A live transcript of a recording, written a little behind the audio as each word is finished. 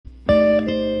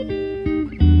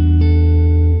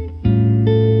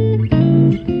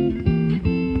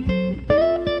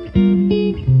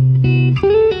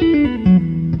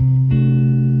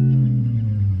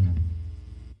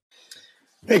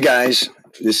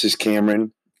This is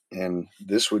Cameron, and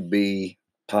this would be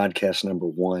podcast number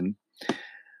one.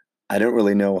 I don't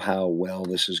really know how well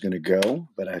this is going to go,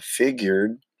 but I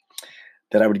figured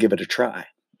that I would give it a try.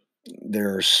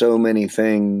 There are so many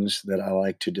things that I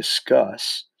like to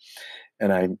discuss,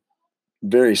 and I'm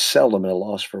very seldom at a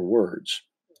loss for words.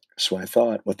 So I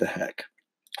thought, what the heck?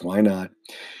 Why not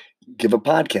give a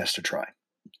podcast a try?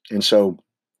 And so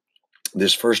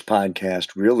this first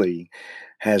podcast really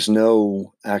has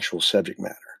no actual subject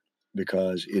matter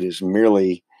because it is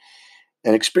merely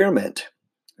an experiment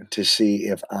to see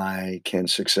if I can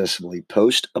successfully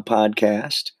post a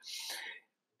podcast,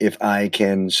 if I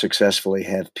can successfully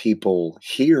have people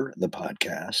hear the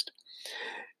podcast,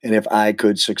 and if I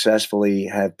could successfully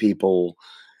have people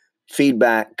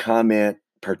feedback, comment,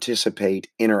 participate,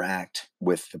 interact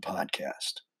with the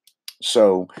podcast.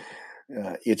 So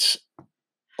it's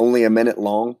only a minute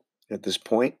long at this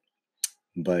point,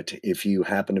 but if you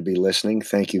happen to be listening,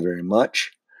 thank you very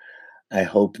much. I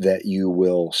hope that you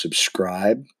will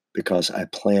subscribe because I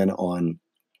plan on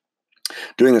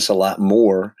doing this a lot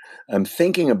more. I'm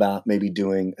thinking about maybe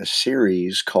doing a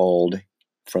series called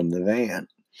From the Van,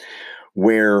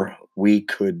 where we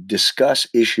could discuss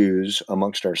issues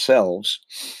amongst ourselves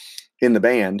in the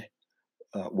band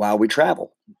while we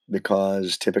travel,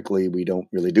 because typically we don't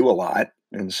really do a lot.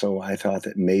 And so I thought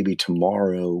that maybe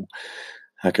tomorrow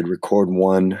I could record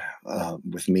one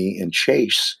with me and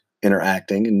Chase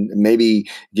interacting and maybe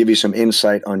give you some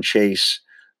insight on Chase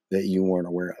that you weren't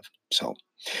aware of. So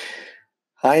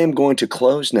I am going to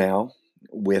close now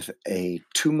with a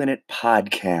 2-minute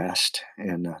podcast,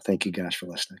 and thank you guys for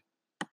listening.